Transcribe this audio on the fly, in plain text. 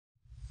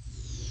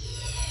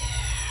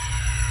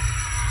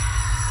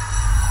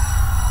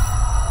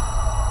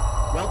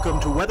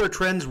Welcome to Weather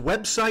Trends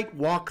website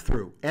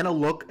walkthrough and a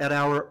look at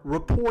our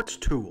Reports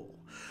tool.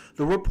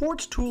 The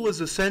Reports tool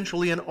is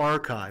essentially an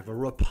archive, a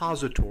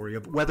repository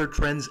of Weather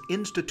Trends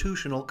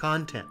institutional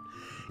content.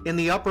 In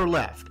the upper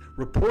left,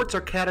 reports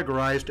are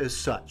categorized as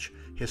such: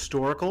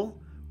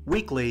 historical,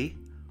 weekly,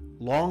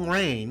 long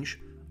range,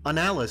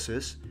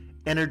 analysis,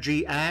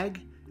 energy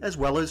ag, as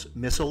well as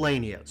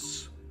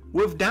miscellaneous.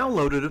 We've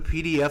downloaded a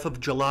PDF of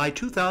July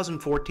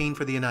 2014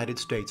 for the United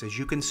States. As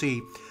you can see,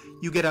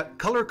 you get a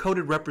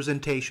color-coded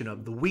representation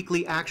of the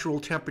weekly actual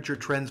temperature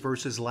trends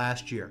versus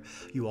last year.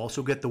 You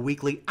also get the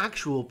weekly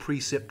actual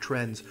precip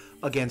trends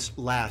against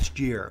last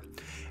year.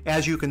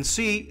 As you can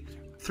see,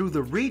 through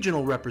the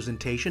regional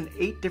representation,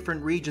 8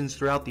 different regions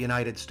throughout the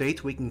United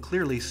States, we can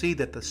clearly see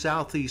that the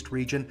Southeast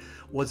region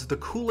was the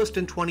coolest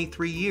in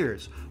 23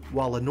 years,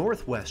 while the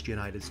Northwest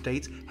United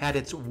States had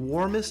its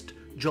warmest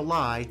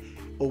July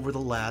over the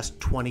last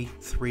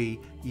 23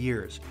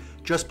 years.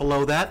 Just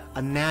below that,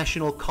 a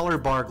national color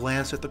bar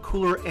glance at the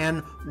cooler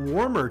and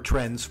warmer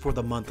trends for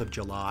the month of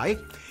July.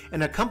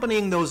 And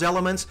accompanying those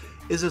elements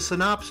is a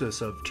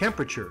synopsis of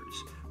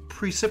temperatures,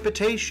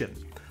 precipitation,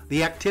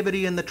 the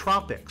activity in the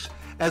tropics,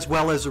 as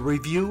well as a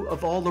review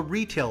of all the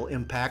retail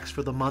impacts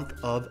for the month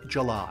of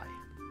July.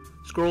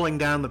 Scrolling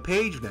down the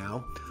page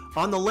now,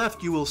 on the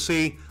left you will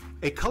see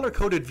a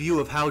color-coded view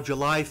of how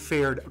July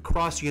fared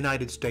across the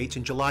United States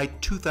in July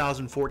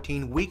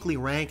 2014 weekly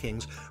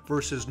rankings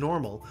versus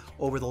normal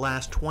over the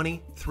last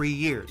 23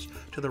 years.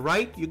 To the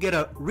right, you get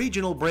a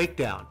regional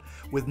breakdown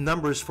with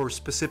numbers for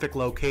specific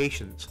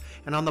locations.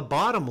 And on the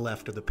bottom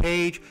left of the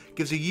page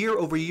gives a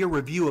year-over-year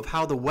review of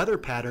how the weather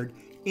pattern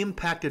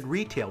impacted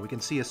retail. We can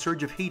see a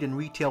surge of heat in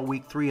retail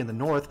week 3 in the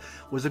north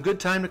was a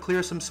good time to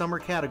clear some summer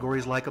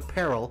categories like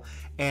apparel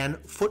and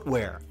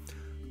footwear.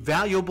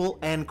 Valuable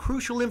and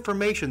crucial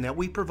information that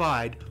we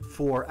provide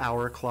for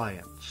our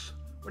clients.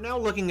 We're now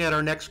looking at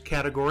our next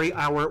category,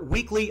 our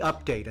weekly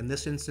update, in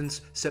this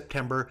instance,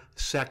 September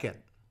 2nd.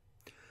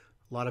 A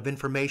lot of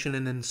information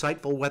and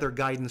insightful weather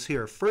guidance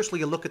here.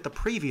 Firstly, a look at the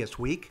previous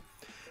week.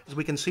 As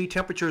we can see,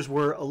 temperatures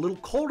were a little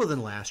colder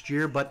than last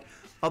year, but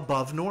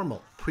above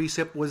normal.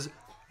 Precip was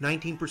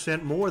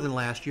 19% more than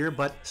last year,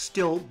 but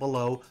still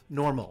below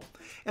normal.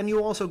 And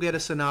you also get a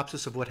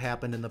synopsis of what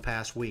happened in the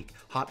past week.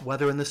 Hot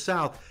weather in the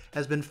south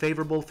has been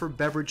favorable for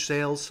beverage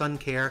sales, sun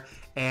care,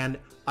 and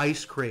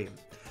ice cream.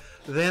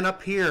 Then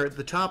up here at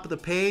the top of the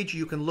page,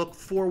 you can look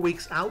 4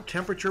 weeks out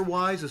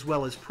temperature-wise as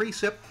well as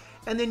precip,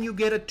 and then you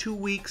get a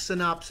 2-week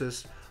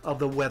synopsis of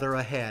the weather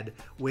ahead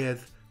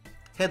with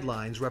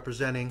headlines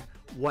representing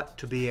what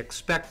to be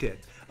expected.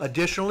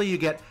 Additionally, you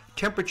get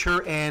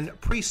temperature and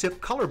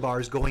precip color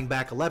bars going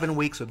back 11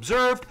 weeks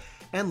observed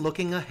and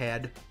looking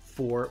ahead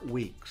 4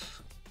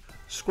 weeks.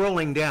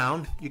 Scrolling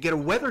down, you get a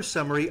weather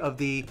summary of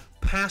the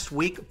past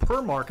week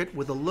per market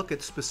with a look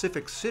at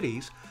specific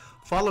cities,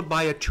 followed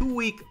by a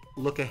 2-week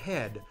look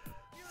ahead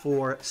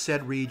for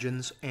said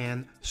regions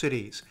and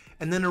cities,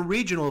 and then a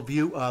regional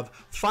view of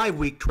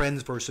 5-week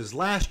trends versus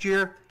last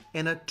year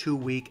and a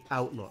 2-week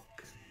outlook.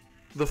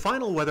 The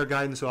final weather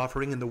guidance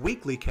offering in the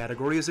weekly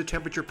category is a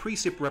temperature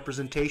precip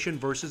representation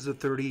versus the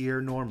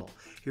 30-year normal.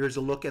 Here's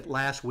a look at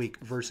last week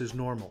versus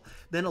normal,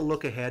 then a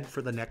look ahead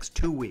for the next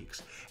 2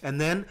 weeks, and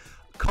then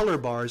color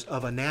bars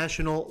of a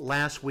national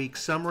last week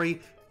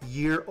summary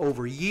year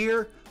over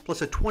year,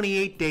 plus a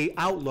 28-day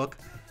outlook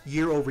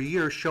year over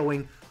year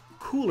showing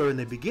cooler in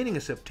the beginning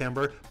of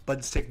September,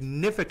 but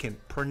significant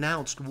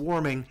pronounced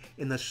warming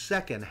in the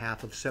second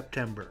half of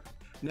September.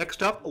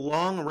 Next up,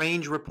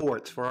 long-range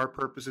reports. For our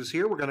purposes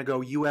here, we're going to go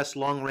U.S.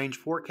 long-range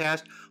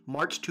forecast,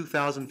 March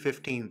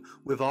 2015.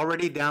 We've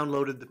already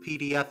downloaded the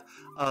PDF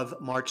of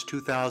March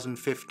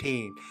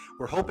 2015.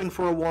 We're hoping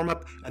for a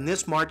warm-up, and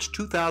this March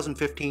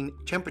 2015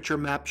 temperature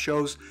map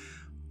shows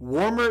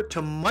warmer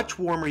to much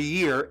warmer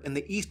year in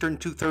the eastern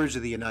 2/3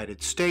 of the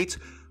United States,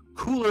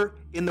 cooler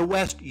in the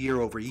west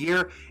year over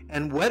year,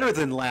 and wetter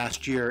than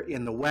last year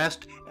in the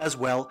west, as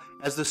well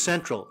as the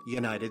central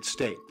United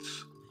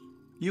States.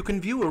 You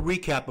can view a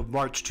recap of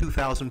March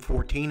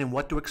 2014 and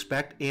what to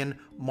expect in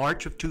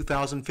March of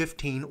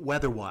 2015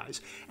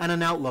 weather-wise, and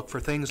an outlook for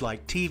things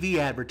like TV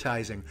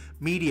advertising,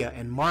 media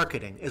and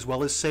marketing, as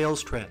well as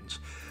sales trends.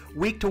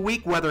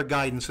 Week-to-week weather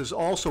guidance is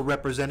also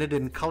represented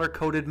in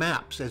color-coded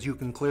maps, as you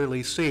can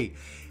clearly see.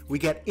 We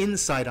get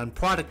insight on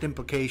product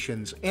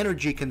implications,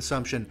 energy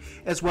consumption,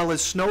 as well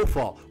as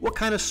snowfall. What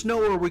kind of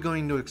snow are we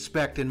going to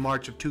expect in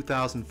March of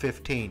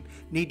 2015?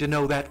 Need to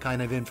know that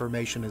kind of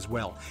information as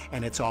well,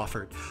 and it's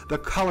offered. The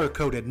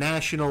color-coded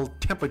national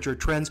temperature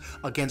trends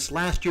against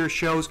last year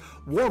shows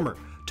warmer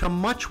to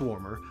much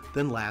warmer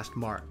than last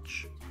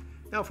March.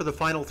 Now for the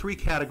final 3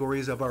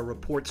 categories of our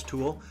reports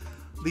tool.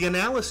 The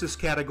analysis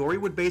category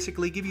would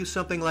basically give you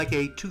something like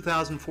a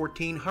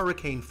 2014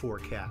 hurricane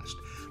forecast.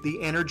 The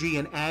energy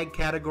and ag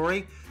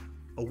category,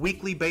 a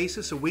weekly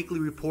basis, a weekly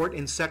report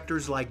in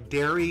sectors like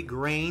dairy,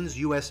 grains,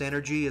 U.S.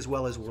 energy, as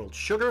well as world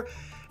sugar.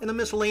 In the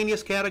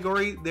miscellaneous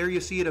category, there you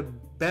see it a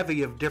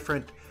bevy of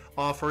different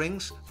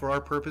Offerings for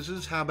our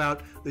purposes: how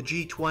about the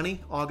G20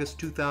 August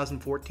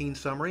 2014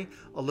 summary,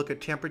 a look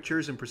at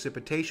temperatures and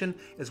precipitation,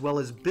 as well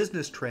as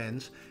business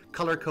trends,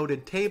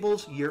 color-coded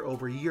tables,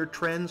 year-over-year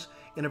trends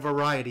in a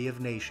variety of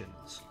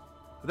nations.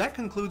 That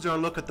concludes our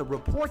look at the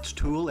Reports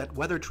tool at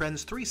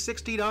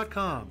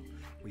WeatherTrends360.com.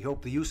 We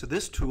hope the use of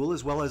this tool,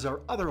 as well as our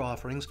other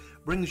offerings,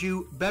 brings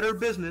you better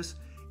business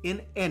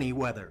in any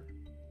weather.